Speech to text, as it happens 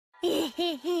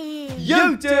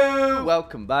Yugioh!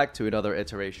 Welcome back to another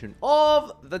iteration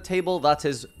of the table that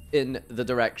is in the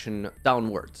direction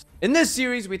downwards. In this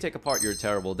series, we take apart your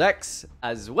terrible decks,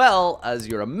 as well as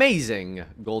your amazing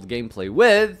gold gameplay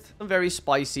with some very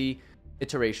spicy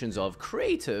iterations of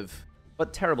creative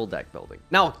but terrible deck building.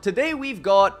 Now, today we've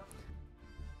got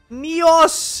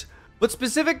Neos, but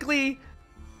specifically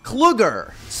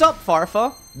Kluger. Sup,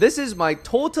 Farfa? This is my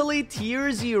totally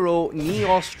tier 0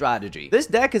 Neos strategy. This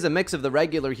deck is a mix of the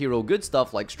regular hero good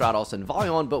stuff like Stratos and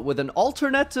Vion, but with an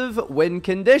alternative win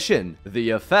condition. The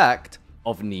effect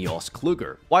of Neos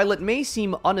Kluger. While it may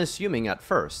seem unassuming at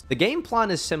first, the game plan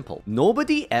is simple.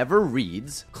 Nobody ever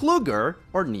reads Kluger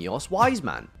or Neos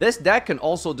Wiseman. This deck can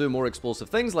also do more explosive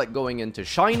things like going into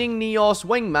Shining Neos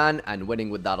Wingman and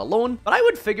winning with that alone, but I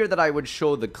would figure that I would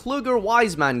show the Kluger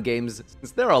Wiseman games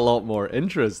since they're a lot more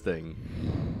interesting.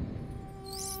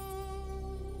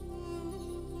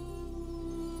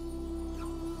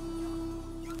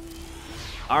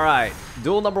 Alright,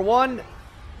 duel number 1.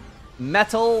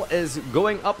 Metal is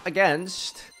going up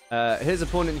against his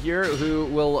opponent here, who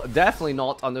will definitely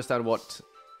not understand what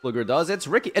Kluger does. It's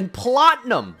Ricky. In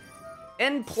Platinum!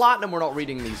 In Platinum, we're not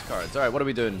reading these cards. Alright, what are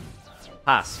we doing?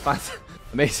 Pass.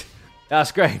 Amazing.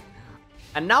 That's great.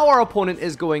 And now our opponent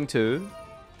is going to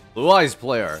Blue Eyes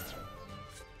player.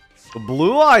 The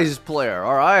Blue Eyes player.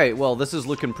 Alright, well, this is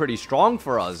looking pretty strong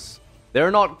for us. They're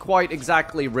not quite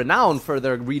exactly renowned for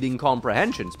their reading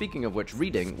comprehension. Speaking of which,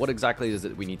 reading, what exactly is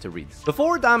it we need to read?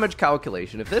 Before damage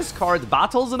calculation, if this card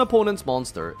battles an opponent's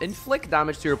monster, inflict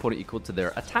damage to your opponent equal to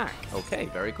their attack. Okay,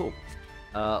 very cool.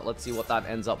 Let's see what that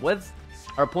ends up with.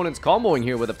 Our opponent's comboing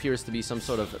here with appears to be some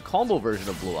sort of combo version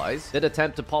of Blue Eyes. Did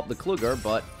attempt to pop the Kluger,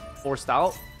 but forced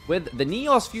out with the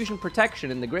Neos Fusion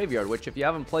Protection in the graveyard, which if you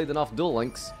haven't played enough Duel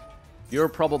Links, you're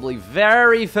probably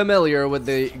very familiar with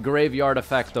the graveyard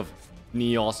effect of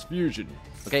Neos Fusion.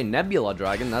 Okay, Nebula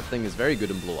Dragon. That thing is very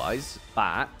good in Blue Eyes.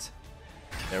 BAAAT.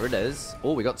 There it is.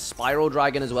 Oh, we got Spyro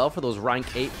Dragon as well for those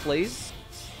rank 8 plays.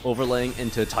 Overlaying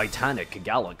into Titanic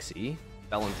Galaxy.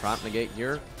 Spell and Trap Negate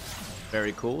here.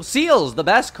 Very cool. Seals, the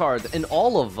best card in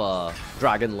all of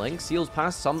Dragon Link. Seals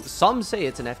pass. Some say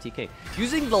it's an FTK.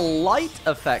 Using the light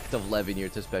effect of Levineer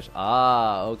to special.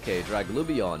 Ah, okay.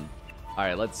 Draglubion.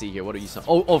 Alright, let's see here. What are you...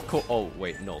 Oh, of course. Oh,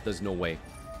 wait. No, there's no way.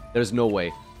 There's no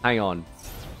way. Hang on.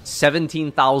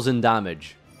 17,000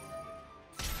 damage.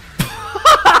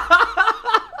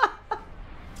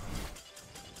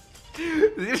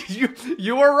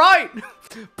 You were right.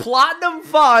 Platinum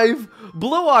 5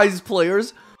 Blue Eyes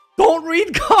players don't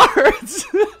read cards.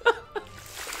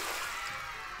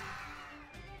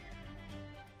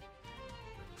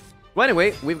 Well,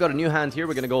 anyway, we've got a new hand here.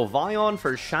 We're going to go Vion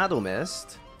for Shadow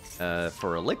Mist.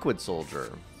 For a Liquid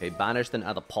Soldier. Okay, banished and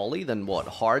add a poly, then what?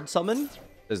 Hard summon?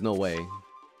 There's no way.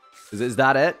 Is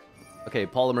that it? Okay,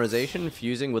 polymerization,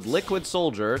 fusing with Liquid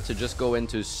Soldier to just go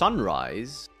into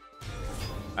Sunrise.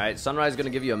 Alright, Sunrise is going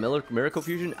to give you a Miracle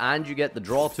Fusion, and you get the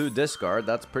Draw 2 discard.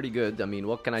 That's pretty good. I mean,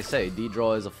 what can I say?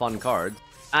 D-Draw is a fun card.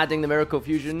 Adding the Miracle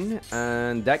Fusion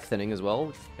and deck thinning as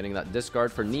well. Getting that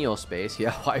discard for Neo Space.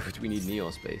 Yeah, why would we need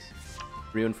Neo Space?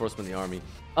 Reinforcement of the army.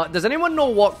 Does anyone know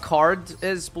what card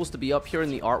is supposed to be up here in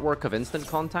the artwork of Instant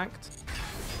Contact?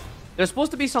 There's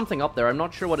supposed to be something up there. I'm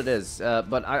not sure what it is,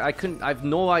 but I couldn't. I have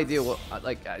no idea what.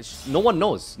 No one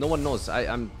knows. No one knows.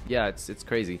 Yeah, it's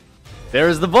crazy.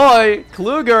 There's the boy,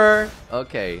 Kluger.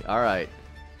 Okay, all right.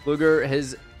 Kluger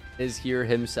is here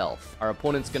himself. Our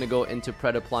opponent's gonna go into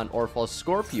Predaplant Orphos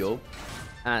Scorpio,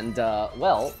 and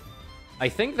well, I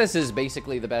think this is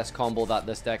basically the best combo that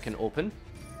this deck can open.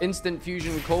 Instant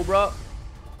Fusion Cobra,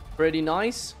 pretty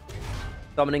nice.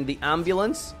 Summoning the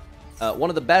Ambulance.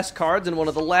 One of the best cards and one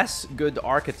of the less good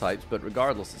archetypes, but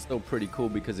regardless, it's still pretty cool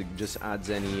because it just adds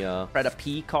any Preda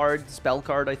P card, spell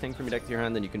card, I think, from your deck to your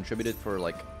hand, and you contribute it for,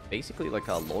 like, basically like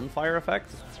a Lone Fire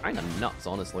effect. It's kind of nuts,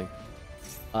 honestly.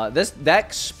 This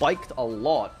deck spiked a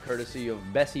lot, courtesy of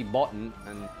Bessie Botten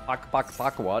and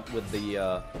Pakwat with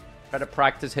the Preda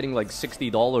Practice hitting like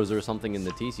 $60 or something in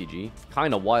the TCG.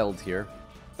 Kind of wild here.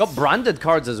 Got branded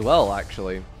cards as well,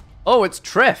 actually. Oh, it's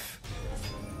Triff.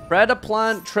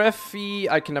 Predaplant, Treffy.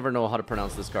 I can never know how to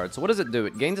pronounce this card. So what does it do?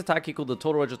 It gains attack equal to the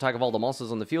total range attack of all the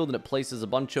monsters on the field, and it places a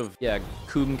bunch of, yeah,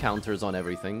 Coom counters on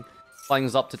everything.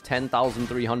 Flying up to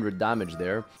 10,300 damage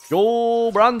there.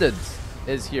 Joe Branded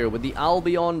is here with the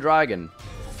Albion Dragon.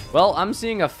 Well, I'm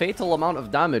seeing a fatal amount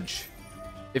of damage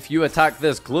if you attack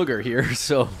this Kluger here,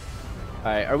 so...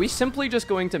 Alright, are we simply just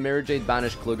going to Mirror Jade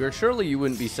banish Kluger? Surely you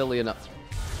wouldn't be silly enough.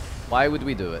 Why would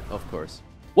we do it? Of course.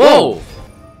 Whoa!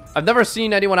 I've never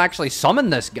seen anyone actually summon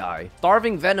this guy.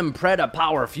 Starving Venom Predator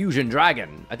Power Fusion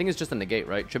Dragon. I think it's just a negate,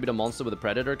 right? Tribute a monster with a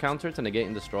Predator counter to negate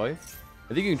and destroy.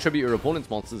 I think you can tribute your opponent's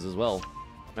monsters as well.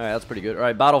 All right, that's pretty good. All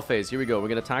right, battle phase. Here we go. We're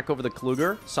going to attack over the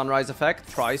Kluger. Sunrise effect.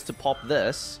 Tries to pop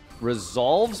this.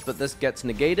 Resolves, but this gets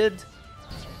negated.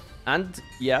 And,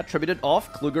 yeah, tributed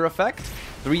off. Kluger effect.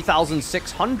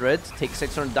 3,600. Takes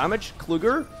 600 damage.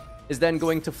 Kluger is then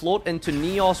going to float into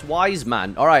Neos Wise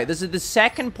Man. All right, this is the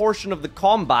second portion of the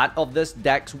combat of this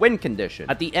deck's win condition.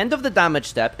 At the end of the damage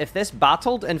step, if this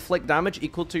battled, inflict damage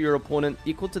equal to your opponent,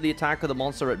 equal to the attack of the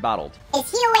monster it battled.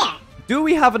 Is he aware? Do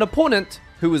we have an opponent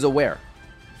who is aware?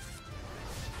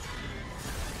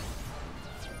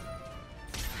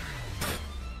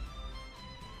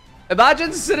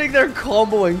 Imagine sitting there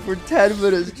comboing for 10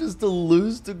 minutes just to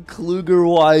lose to Kluger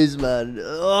Wise Man.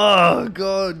 Oh,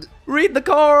 God. Read the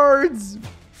cards.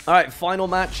 All right, final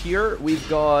match here. We've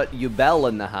got Yugioh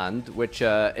in the hand, which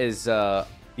is the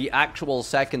actual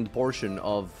second portion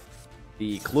of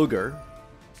the Kluger.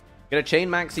 Get a Chain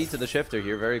Maxi to the Shifter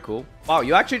here. Very cool. Wow,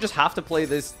 you actually just have to play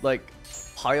this, like,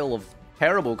 pile of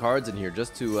terrible cards in here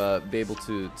just to be able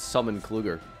to summon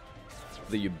Kluger.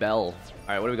 The Yugioh. All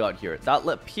right, what do we got here? That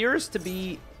appears to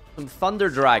be some Thunder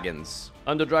Dragons.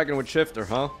 Thunder Dragon with Shifter,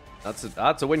 huh?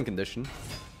 That's a win condition.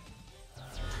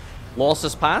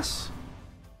 Losses pass.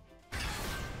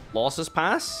 Losses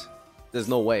pass. There's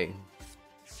no way.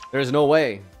 There's no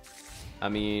way. I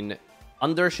mean,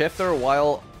 under Shifter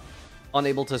while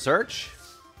unable to search.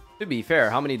 To be fair,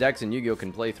 how many decks in Yu-Gi-Oh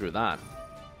can play through that?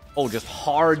 Oh, just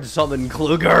hard summon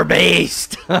Kluger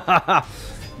Beast.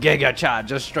 Giga Chat,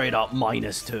 just straight up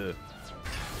 -2.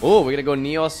 Oh, we're gonna go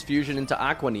Neos Fusion into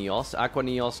Aqua Neos. Aqua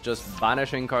Neos just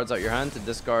banishing cards out your hand to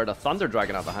discard a Thunder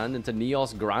Dragon out the hand into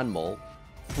Neos Grand Mole.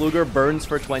 Kluger burns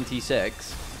for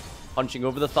 26. Punching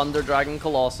over the Thunder Dragon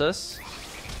Colossus.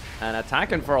 And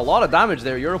attacking for a lot of damage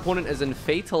there. Your opponent is in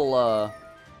fatal...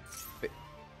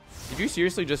 Did you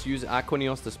seriously just use Aqua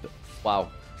Neos to... Wow.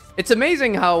 It's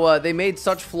amazing how they made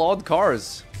such flawed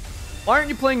cards. Why aren't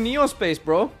you playing Neospace,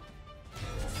 bro?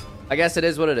 I guess it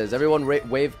is what it is. Everyone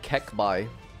wave Keck by.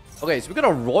 Okay, so we got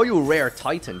a Royal Rare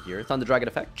Titan here. Thunder Dragon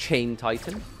effect. Chain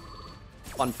Titan.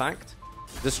 Fun fact.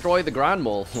 Destroy the Grand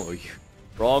Mole. Oh,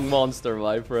 wrong monster,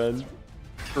 my friend.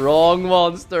 Wrong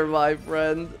monster, my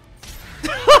friend.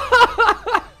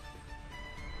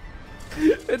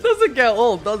 It doesn't get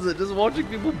old, does it? Just watching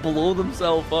people blow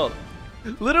themselves up.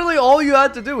 Literally, all you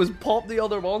had to do was pop the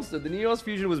other monster. The Neos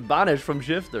Fusion was banished from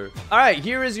Shifter. All right,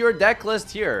 here is your deck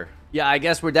list here. Yeah, I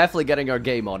guess we're definitely getting our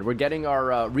game on. We're getting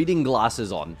our reading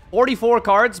glasses on. 44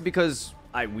 cards because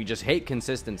we just hate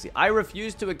consistency. I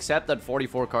refuse to accept that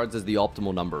 44 cards is the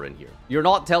optimal number in here. You're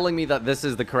not telling me that this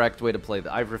is the correct way to play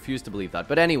that. I refuse to believe that.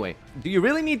 But anyway, do you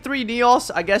really need 3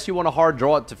 Neos? I guess you want to hard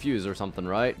draw it to fuse or something,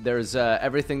 right? There's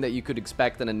everything that you could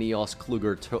expect in a Neos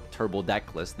Kluger Turbo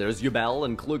deck list. There's Yugioh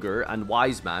and Kluger and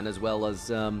Wise Man, as well as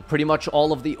pretty much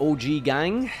all of the OG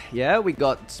gang. Yeah, we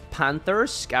got Panther,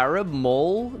 Scarab,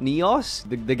 Mole, Neos,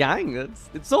 the gang.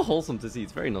 It's so wholesome to see.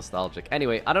 It's very nostalgic.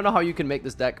 Anyway, I don't know how you can make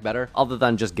this deck better other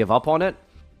than just give up on it,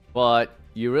 but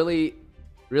you really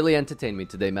entertained me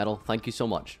today, Metal. Thank you so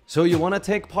much. So you want to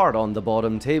take part on the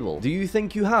bottom table. Do you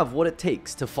think you have what it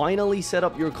takes to finally set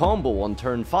up your combo on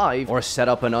turn 5 or set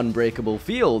up an unbreakable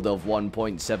field of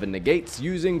 1.7 negates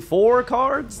using 4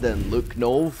 cards? Then look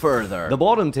no further. The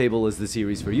bottom table is the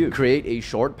series for you. Create a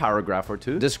short paragraph or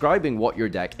 2 describing what your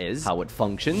deck is, how it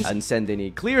functions, and send in a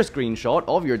clear screenshot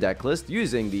of your deck list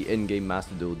using the in-game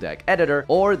Master Duel deck editor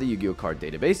or the Yu-Gi-Oh card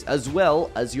database, as well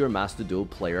as your Master Duel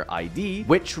player ID,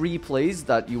 which replays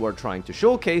that you are trying to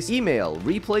showcase. Email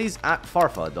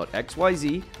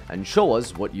replays@farfa.xyz and show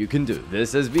us what you can do.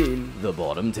 This has been the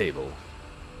bottom table.